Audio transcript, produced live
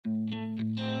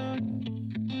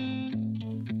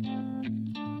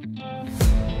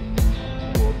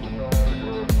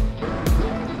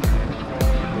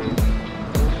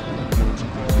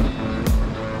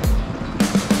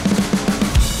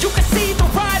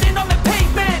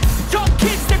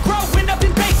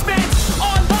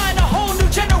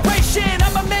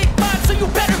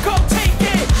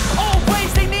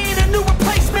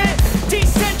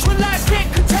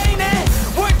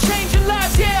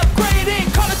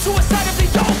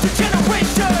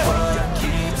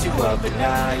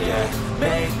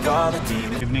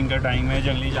Evening का time है,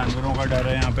 जंगली जानवरों का डर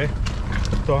है यहाँ पे,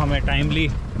 तो हमें टाइमली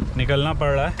निकलना पड़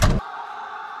रहा है।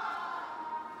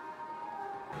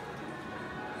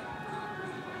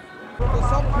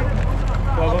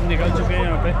 तो अब हम निकल चुके हैं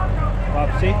यहाँ पे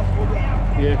वापसी।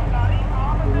 ये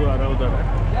गुरु आ रहा उधर है।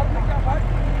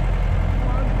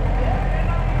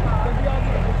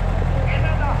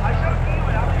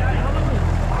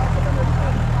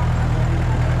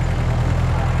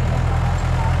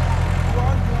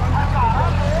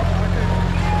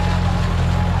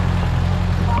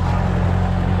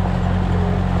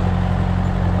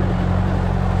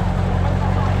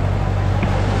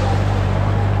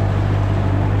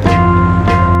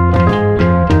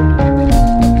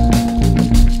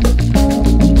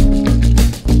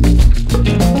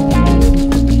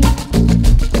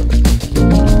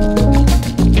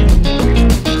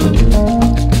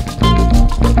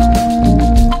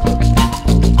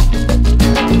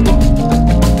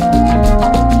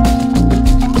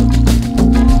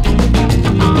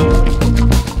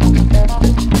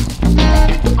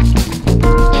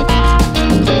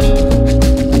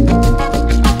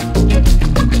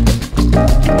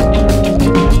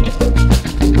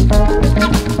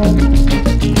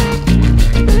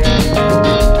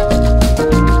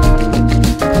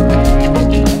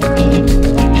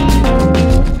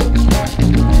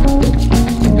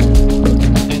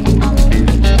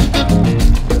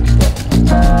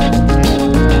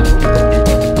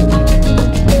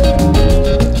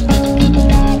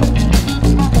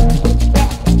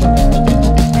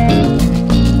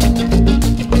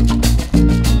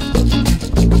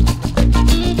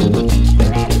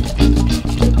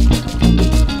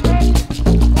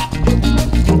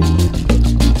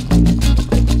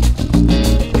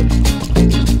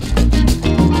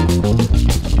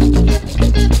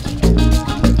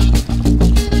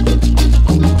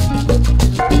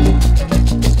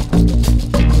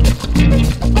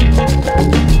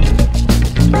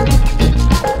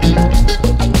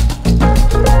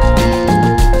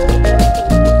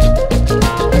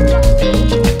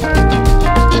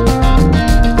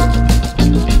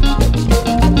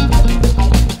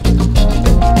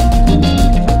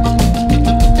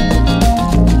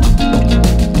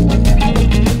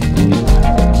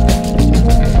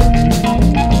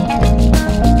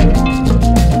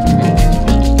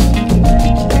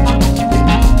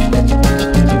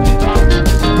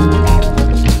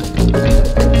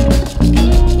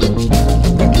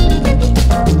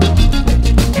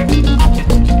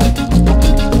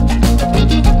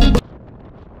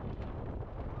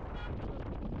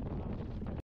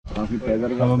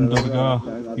 अब हम दुर्गा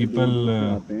पीपल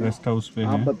रेस्ट हाउस पे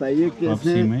हैं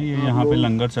वापसी में। ये यहाँ पे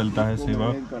लंगर चलता है,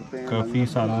 सेवा काफ़ी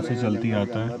सालों से चलती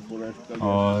आता है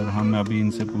और हम अभी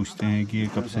इनसे पूछते हैं कि ये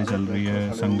कब से चल रही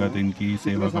है, संगत इनकी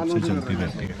सेवा कब से चलती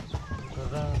रहती है।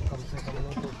 कम से कम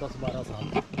तो 10-12 साल।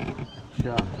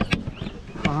 अच्छा,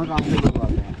 कहाँ काम से लोग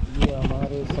आते हैं? ये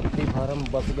हमारे शक्ति फार्म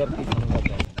बसगर की संगत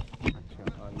है।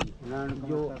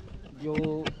 अच्छा,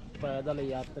 जो पैदल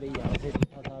यात्री यहाँ से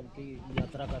रीठा साहब की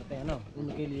यात्रा करते हैं ना,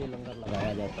 उनके लिए लंगर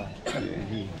लगाया जाता है।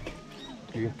 जी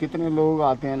ठीक है। कितने लोग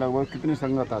आते हैं, लगभग कितनी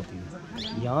संगत आती है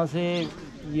यहाँ से?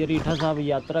 ये रीठा साहब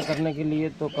यात्रा करने के लिए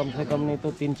तो कम से कम नहीं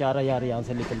तो 3-4 हज़ार यहाँ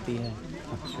से निकलती है।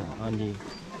 अच्छा, हाँ जी।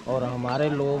 और हमारे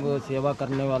लोग सेवा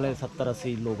करने वाले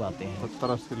 70-80 लोग आते हैं।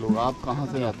 70-80 लोग। आप कहाँ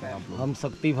से आते हैं आप लोग? हम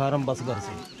शक्ति फार्म बसगर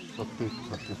से। शक्ति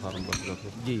फार्म बसगर से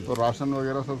जी। तो राशन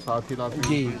वगैरह सब साथ ही लाते हैं?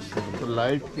 जी। तो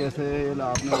लाइट कैसे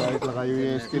आपने लाइट लगाई हुई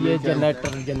है इसके लिए?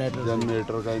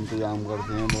 जनरेटर का इंतजाम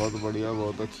करते हैं। बहुत बढ़िया,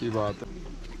 बहुत अच्छी बात है।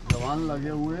 जवान लगे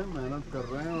हुए हैं, मेहनत कर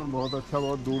रहे हैं और बहुत अच्छा।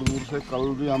 बहुत दूर दूर से, कल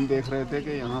भी हम देख रहे थे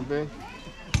कि यहाँ पे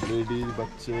लेडीज,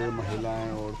 बच्चे,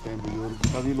 महिलाएं, औरतें, बुजुर्ग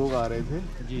सभी लोग आ रहे थे।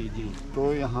 जी जी।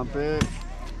 तो यहाँ पे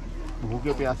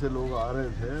भूखे प्यासे लोग आ रहे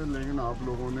थे, लेकिन आप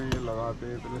लोगों ने ये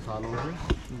लगाते इतने सालों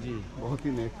से, जी, बहुत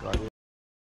ही नेक कार्य।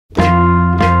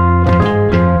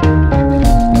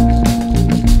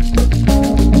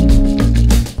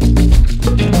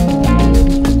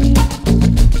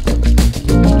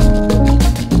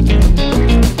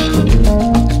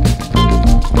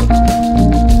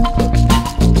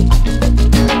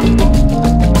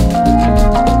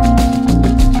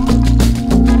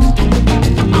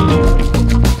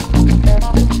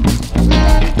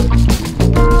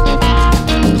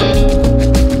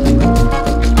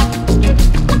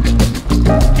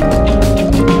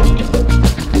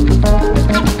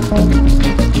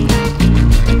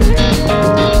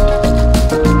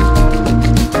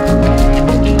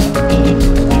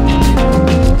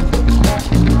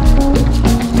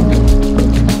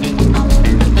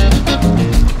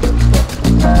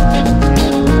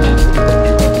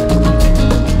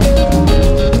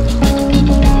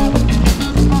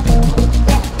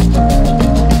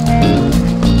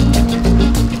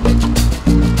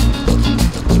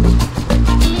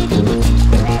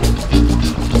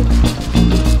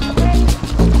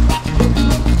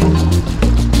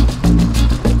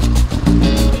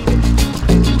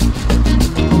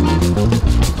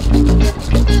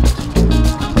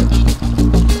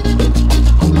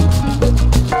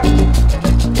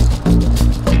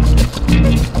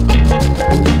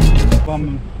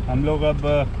 हम लोग अब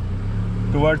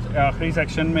टुवर्ड्स आखिरी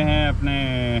सेक्शन में हैं अपने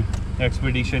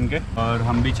एक्सपीडिशन के, और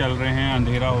हम भी चल रहे हैं।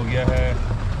 अंधेरा हो गया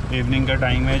है, इवनिंग का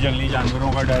टाइम है, जंगली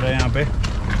जानवरों का डर है यहाँ पे,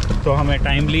 तो हमें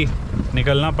टाइमली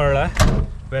निकलना पड़ रहा है।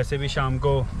 वैसे भी शाम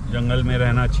को जंगल में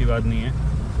रहना अच्छी बात नहीं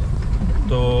है।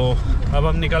 तो अब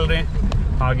हम निकल रहे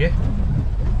हैं आगे,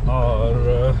 और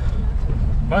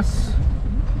बस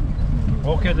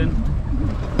ओके देन।